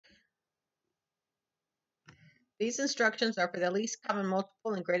These instructions are for the least common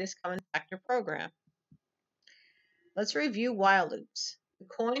multiple and greatest common factor program. Let's review while loops. The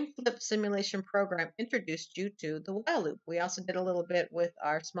coin flip simulation program introduced you to the while loop. We also did a little bit with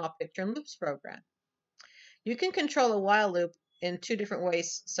our small picture and loops program. You can control a while loop in two different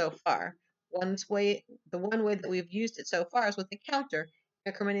ways so far. The one way that we've used it so far is with the counter,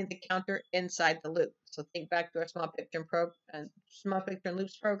 incrementing the counter inside the loop. So think back to our small picture and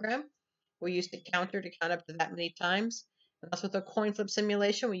loops program. We used the counter to count up to that many times. And also with the coin flip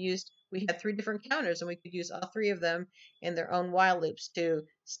simulation, we had 3 different counters, and we could use all 3 of them in their own while loops to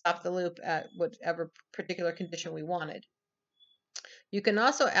stop the loop at whatever particular condition we wanted. You can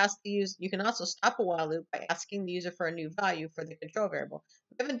also stop a while loop by asking the user for a new value for the control variable.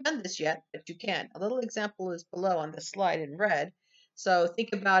 We haven't done this yet, but you can. A little example is below on the slide in red. So think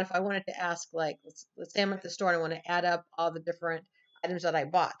about if I wanted to ask, like, let's say I'm at the store and I want to add up all the different items that I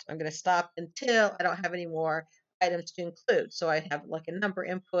bought. I'm going to stop until I don't have any more items to include. So I have like a number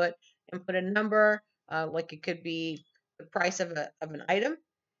input a number, like it could be the price of an item.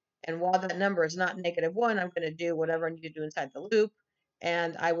 And while that number is not -1, I'm going to do whatever I need to do inside the loop.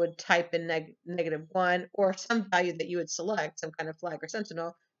 And I would type in -1 or some value that you would select, some kind of flag or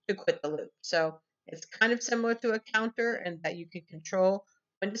sentinel, to quit the loop. So it's kind of similar to a counter and that you can control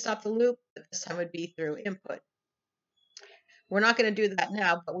when to stop the loop, but this time would be through input. We're not going to do that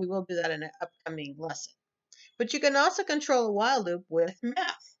now, but we will do that in an upcoming lesson. But you can also control a while loop with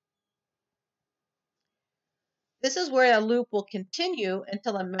math. This is where a loop will continue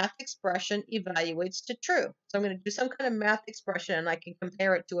until a math expression evaluates to true. So I'm going to do some kind of math expression, and I can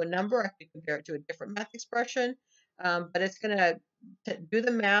compare it to a number. I can compare it to a different math expression, but it's going to do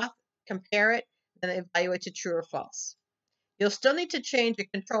the math, compare it, and evaluate to true or false. You'll still need to change a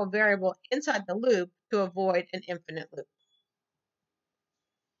control variable inside the loop to avoid an infinite loop.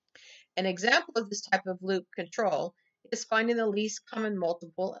 An example of this type of loop control is finding the least common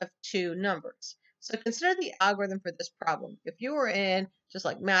multiple of 2 numbers. So consider the algorithm for this problem. If you were in just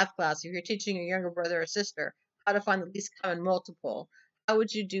like math class, if you're teaching your younger brother or sister how to find the least common multiple, how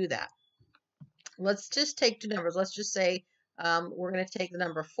would you do that? Let's just take 2 numbers. Let's just say we're going to take the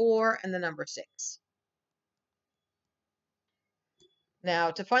number 4 and the number 6.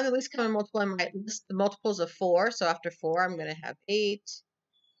 Now, to find the least common multiple, I might list the multiples of 4. So after 4, I'm going to have 8.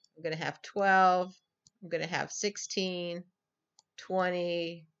 I'm going to have 12. I'm going to have 16,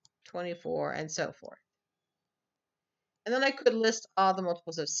 20, 24, and so forth. And then I could list all the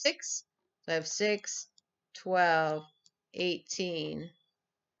multiples of 6. So I have 6, 12, 18,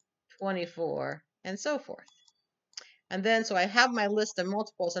 24, and so forth. And then, so I have my list of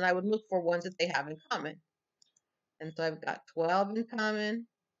multiples, and I would look for ones that they have in common. And so I've got 12 in common.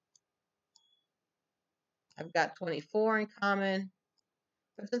 I've got 24 in common.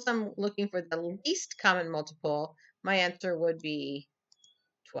 But since I'm looking for the least common multiple, my answer would be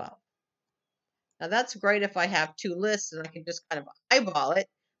 12. Now that's great if I have 2 lists and I can just kind of eyeball it,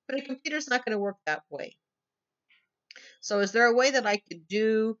 but a computer's not going to work that way. So is there a way that I could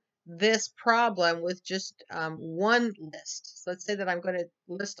do this problem with just 1 list? So let's say that I'm going to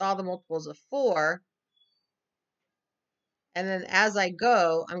list all the multiples of 4, and then as I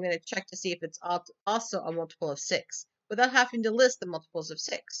go, I'm going to check to see if it's also a multiple of 6 without having to list the multiples of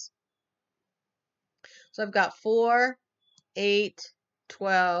 6. So I've got 4, 8,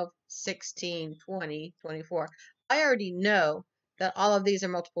 12, 16, 20, 24. I already know that all of these are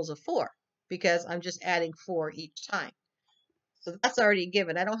multiples of 4 because I'm just adding 4 each time. So that's already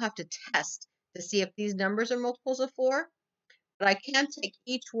given. I don't have to test to see if these numbers are multiples of 4, but I can take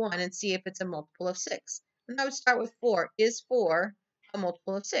each one and see if it's a multiple of 6. And I would start with 4. Is 4 a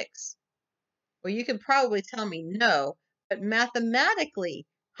multiple of 6? Well, you can probably tell me no, but mathematically,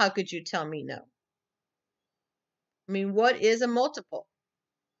 how could you tell me no? I mean, what is a multiple?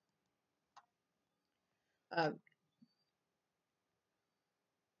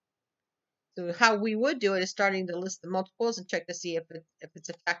 So how we would do it is starting to list the multiples and check to see if it's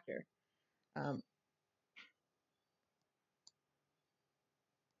a factor.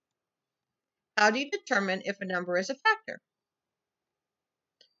 How do you determine if a number is a factor?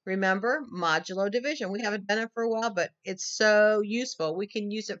 Remember modulo division. We haven't done it for a while, but it's so useful. We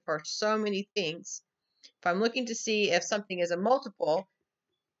can use it for so many things. If I'm looking to see if something is a multiple,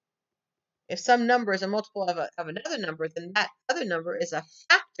 if some number is a multiple of another number, then that other number is a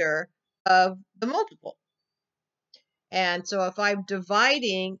factor of the multiple. And so if I'm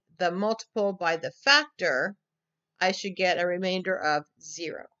dividing the multiple by the factor, I should get a remainder of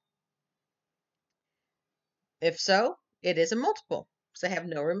 0. If so, it is a multiple because I have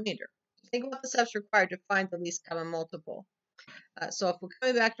no remainder. Think about the steps required to find the least common multiple. So if we're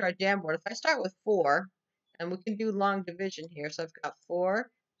coming back to our Jamboard, if I start with 4 and we can do long division here. So I've got 4.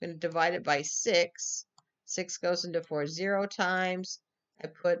 I'm going to divide it by 6. 6 goes into 4 0 times. I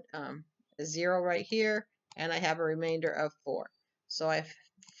put a 0 right here, and I have a remainder of 4. So I have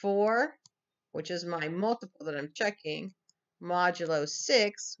 4, which is my multiple that I'm checking, modulo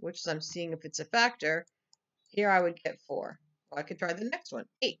 6, which is I'm seeing if it's a factor. Here I would get 4. Well, I could try the next one,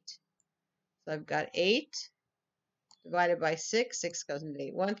 8. So I've got 8 divided by 6. 6 goes into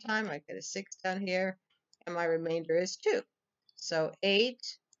 8 one time. I get a 6 down here, and my remainder is 2. So 8,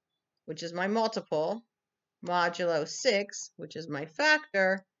 which is my multiple, modulo 6, which is my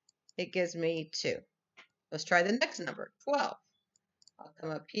factor, it gives me 2. Let's try the next number, 12. I'll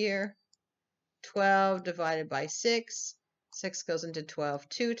come up here. 12 divided by 6. 6 goes into 12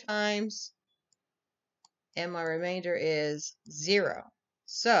 2 times. And my remainder is 0.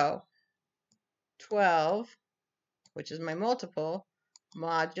 So 12, which is my multiple,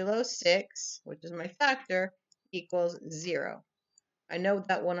 modulo 6, which is my factor, equals 0. I know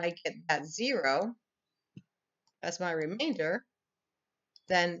that when I get that 0 as my remainder,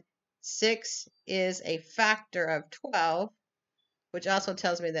 then 6 is a factor of 12, which also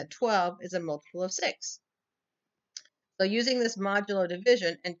tells me that 12 is a multiple of 6. So using this modulo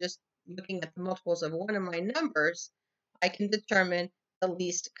division and just looking at the multiples of one of my numbers, I can determine the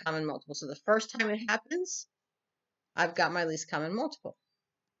least common multiple. So the first time it happens, I've got my least common multiple.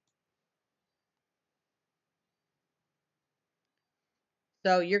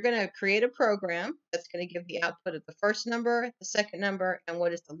 So you're going to create a program that's going to give the output of the first number, the second number, and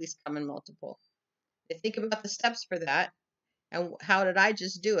what is the least common multiple. Think about the steps for that. And how did I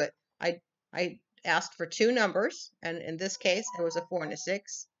just do it? I asked for 2 numbers, and in this case, it was a 4 and a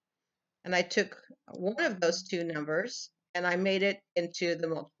 6. And I took one of those 2 numbers, and I made it into the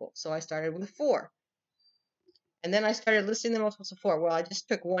multiple. So I started with 4. And then I started listing the multiples of 4. Well, I just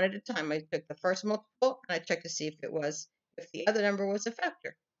took one at a time. I took the first multiple, and I checked to see if the other number was a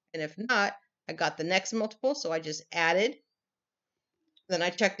factor. And if not, I got the next multiple, so I just added. Then I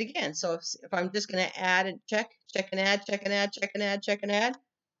checked again. So if I'm just going to add and check and add, check and add, check and add, check and add,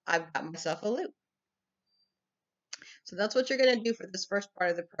 I've got myself a loop. So that's what you're going to do for this first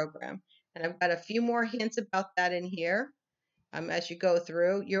part of the program. And I've got a few more hints about that in here. As you go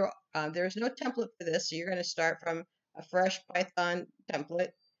through, there's no template for this, so you're going to start from a fresh Python template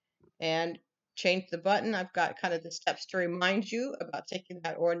and change the button. I've got kind of the steps to remind you about taking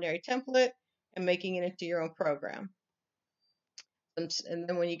that ordinary template and making it into your own program. And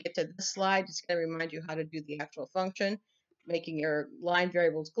then when you get to this slide, it's going to remind you how to do the actual function, making your line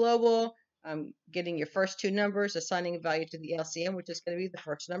variables global, getting your first 2 numbers, assigning a value to the LCM, which is going to be the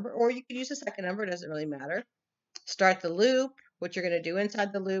first number, or you could use the second number, it doesn't really matter. Start the loop, what you're going to do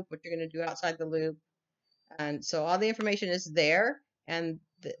inside the loop, what you're going to do outside the loop. And so all the information is there, and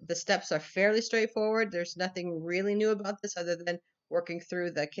the steps are fairly straightforward. There's nothing really new about this other than working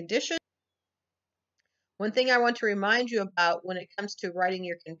through the condition. One thing I want to remind you about when it comes to writing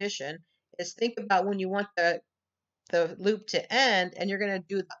your condition is think about when you want the loop to end, and you're going to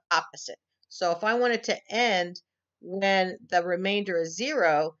do the opposite. So if I want it to end when the remainder is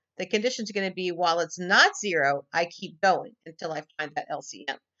 0, the condition is going to be while it's not 0, I keep going until I find that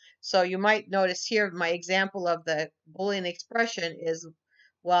LCM. So you might notice here my example of the Boolean expression is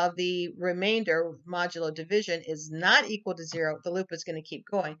while the remainder modulo division is not equal to 0, the loop is going to keep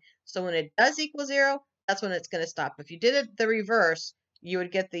going. So when it does equal 0, that's when it's going to stop. If you did it the reverse, you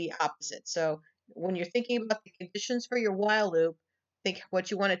would get the opposite. So when you're thinking about the conditions for your while loop, think what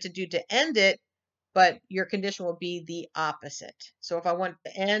you want it to do to end it, but your condition will be the opposite. So if I want it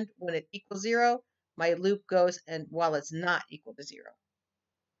to end when it equals 0, my loop goes and while it's not equal to 0.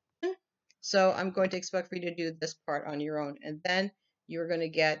 So I'm going to expect for you to do this part on your own, and then you're going to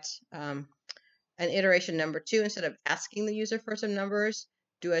get an iteration number 2. Instead of asking the user for some numbers,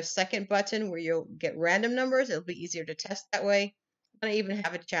 do a second button where you'll get random numbers. It'll be easier to test that way. I'm going to even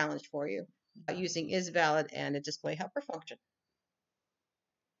have a challenge for you about using isValid and a display helper function.